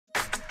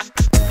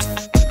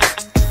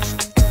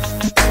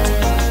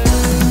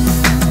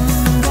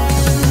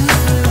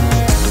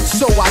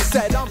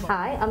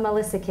I'm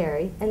Melissa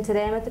Carey, and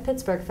today I'm at the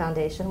Pittsburgh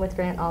Foundation with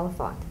Grant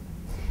Oliphant.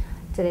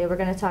 Today we're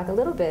going to talk a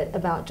little bit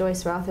about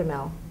Joyce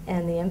Rothermel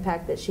and the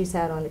impact that she's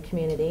had on the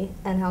community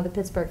and how the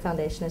Pittsburgh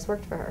Foundation has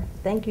worked for her.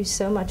 Thank you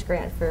so much,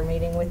 Grant, for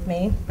meeting with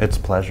me. It's a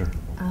pleasure.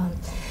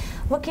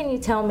 What can you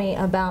tell me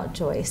about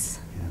Joyce?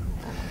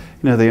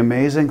 You know, the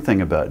amazing thing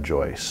about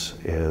Joyce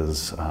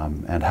is,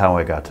 and how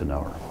I got to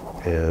know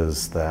her,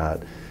 is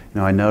that,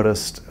 you know, I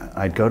noticed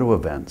I'd go to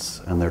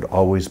events and there'd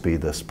always be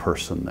this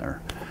person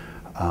there,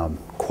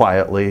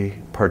 quietly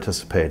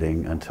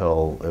participating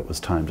until it was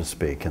time to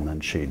speak, and then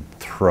she'd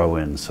throw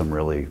in some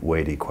really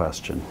weighty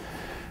question.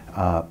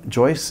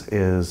 Joyce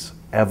is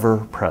ever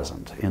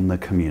present in the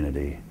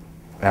community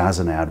as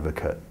an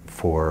advocate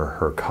for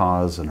her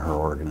cause and her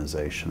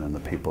organization and the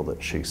people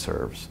that she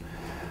serves.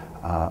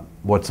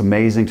 What's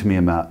amazing to me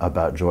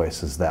about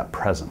Joyce is that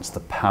presence,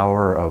 the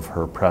power of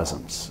her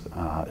presence.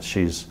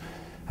 She's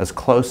as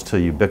close to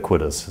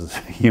ubiquitous as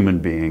a human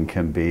being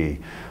can be,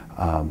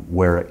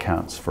 where it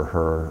counts for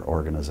her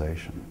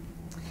organization.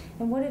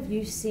 And what have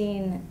you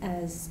seen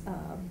as,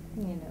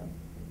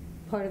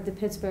 part of the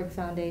Pittsburgh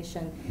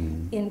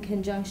Foundation in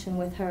conjunction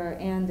with her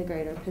and the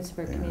Greater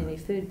Pittsburgh Community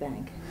Food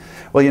Bank?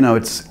 Well, you know,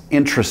 it's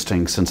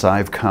interesting since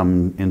I've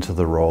come into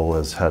the role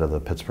as head of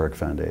the Pittsburgh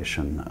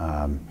Foundation.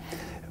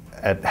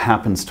 It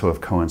happens to have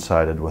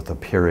coincided with a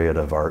period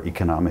of our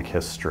economic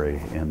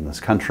history in this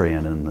country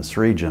and in this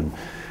region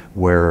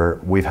where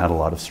we've had a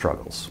lot of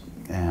struggles.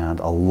 And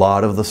a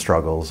lot of the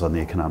struggles on the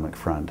economic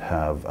front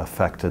have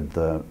affected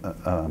the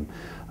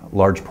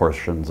large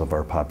portions of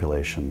our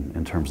population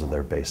in terms of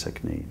their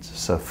basic needs.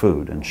 So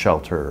food and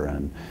shelter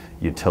and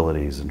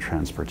utilities and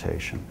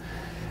transportation.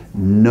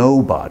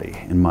 Nobody,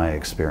 in my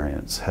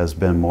experience, has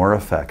been more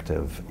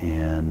effective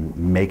in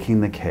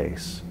making the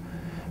case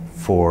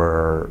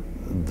for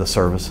the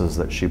services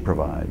that she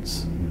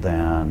provides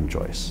than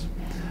Joyce.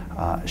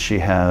 She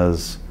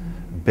has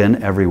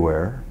been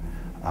everywhere.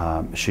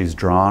 She's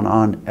drawn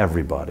on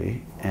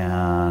everybody,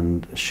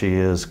 and she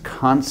is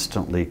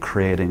constantly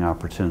creating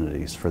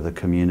opportunities for the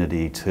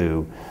community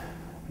to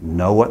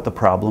know what the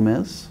problem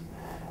is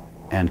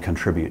and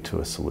contribute to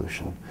a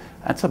solution.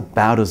 That's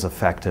about as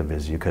effective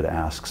as you could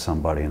ask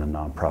somebody in a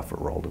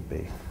nonprofit role to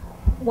be.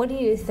 What do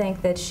you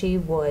think that she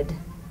would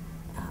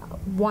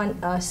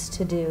want us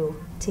to do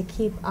to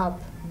keep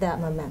up that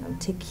momentum,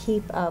 to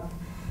keep up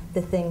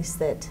the things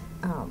that,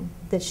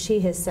 that she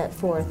has set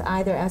forth,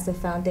 either as a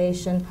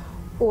foundation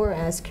or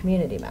as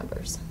community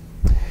members?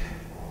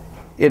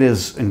 It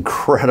is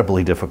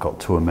incredibly difficult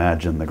to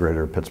imagine the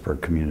Greater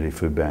Pittsburgh Community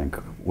Food Bank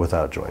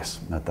without Joyce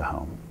at the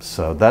helm.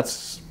 So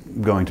that's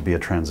going to be a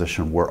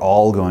transition we're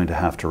all going to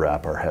have to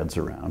wrap our heads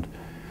around,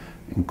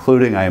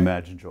 including, I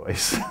imagine,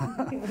 Joyce.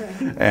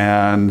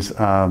 and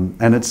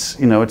it's,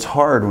 you know, it's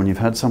hard when you've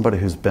had somebody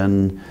who's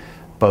been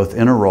both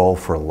in a role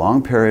for a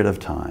long period of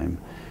time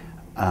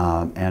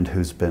and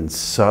who's been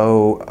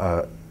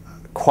so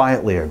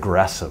quietly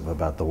aggressive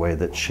about the way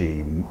that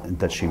she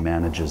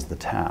manages the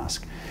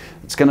task.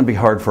 It's going to be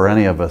hard for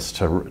any of us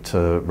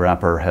to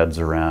wrap our heads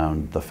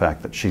around the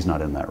fact that she's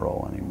not in that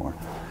role anymore.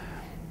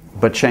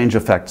 But change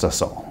affects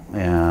us all,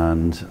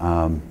 and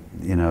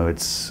you know,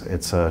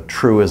 it's a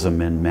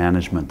truism in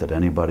management that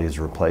anybody's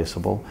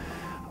replaceable.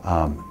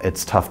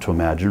 It's tough to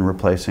imagine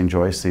replacing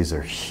Joyce. These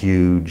are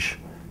huge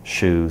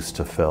shoes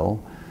to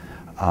fill.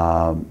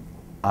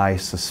 I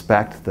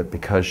suspect that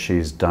because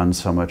she's done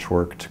so much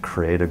work to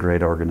create a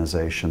great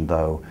organization,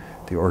 though,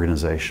 the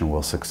organization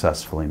will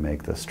successfully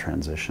make this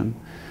transition.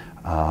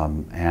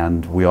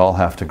 And we all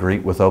have to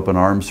greet with open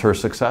arms her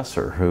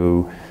successor,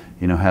 who,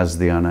 you know, has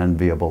the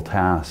unenviable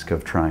task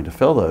of trying to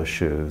fill those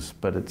shoes.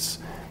 But it's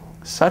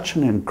such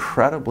an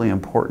incredibly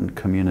important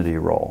community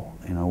role.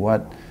 You know,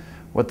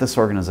 what this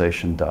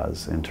organization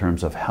does in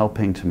terms of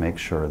helping to make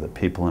sure that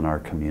people in our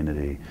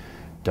community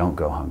don't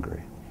go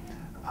hungry.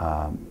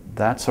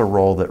 That's a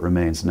role that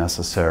remains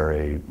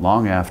necessary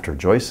long after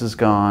Joyce is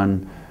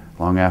gone,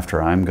 long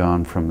after I'm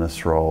gone from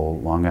this role,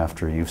 long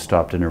after you've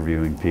stopped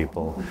interviewing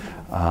people.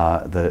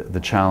 The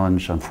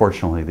challenge,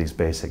 unfortunately, these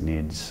basic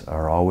needs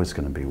are always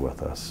going to be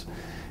with us.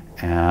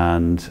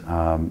 And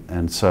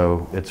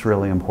so it's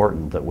really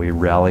important that we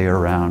rally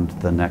around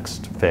the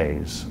next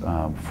phase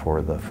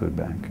for the food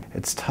bank.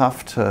 It's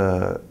tough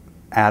to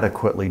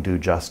adequately do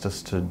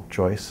justice to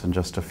Joyce in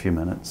just a few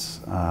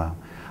minutes.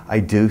 I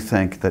do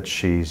think that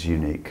she's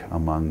unique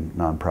among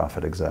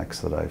nonprofit execs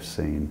that I've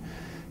seen.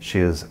 She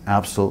is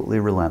absolutely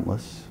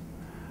relentless.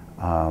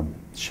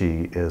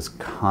 She is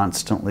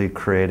constantly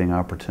creating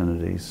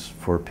opportunities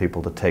for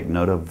people to take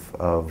note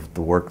of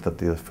the work that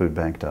the food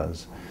bank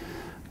does,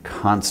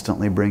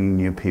 constantly bringing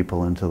new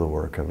people into the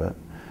work of it,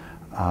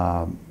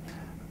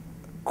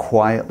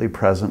 quietly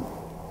present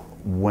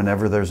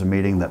whenever there's a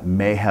meeting that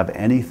may have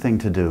anything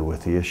to do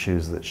with the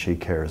issues that she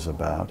cares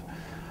about,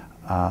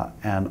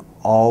 and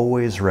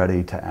always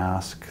ready to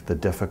ask the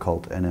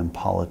difficult and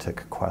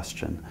impolitic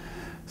question.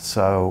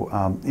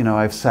 So, you know,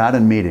 I've sat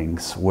in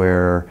meetings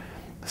where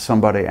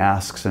somebody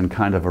asks in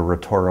kind of a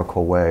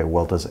rhetorical way,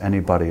 well, does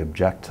anybody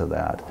object to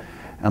that?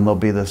 and there'll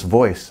be this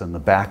voice in the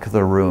back of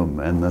the room,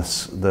 and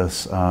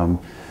this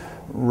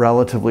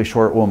relatively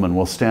short woman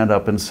will stand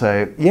up and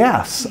say,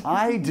 "Yes,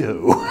 I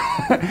do."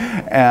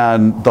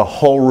 And the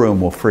whole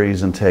room will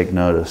freeze and take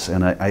notice.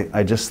 And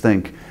I just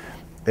think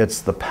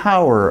it's the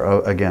power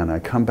of, again, I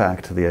come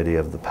back to the idea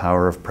of the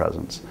power of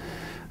presence.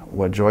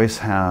 What Joyce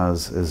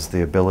has is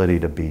the ability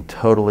to be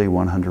totally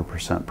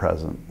 100%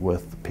 present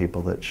with the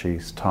people that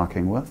she's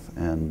talking with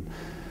and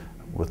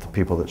with the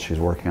people that she's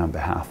working on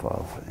behalf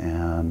of.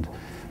 And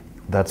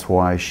that's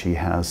why she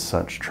has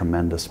such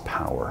tremendous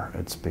power.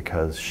 It's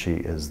because she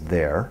is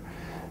there,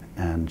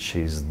 and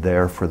she's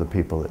there for the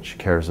people that she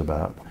cares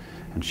about,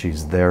 and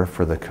she's there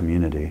for the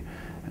community.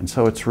 And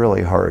so it's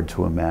really hard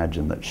to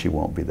imagine that she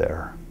won't be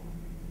there.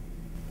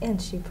 And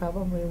she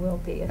probably will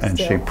be. And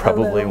she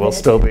probably will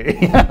still be,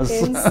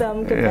 yes. In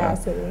some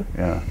capacity.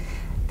 Yeah.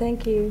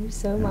 Thank you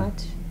so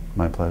much.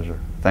 My pleasure.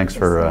 Thanks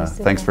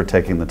for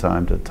taking the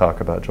time to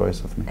talk about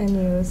Joyce with me. And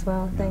you as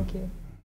well. Thank you.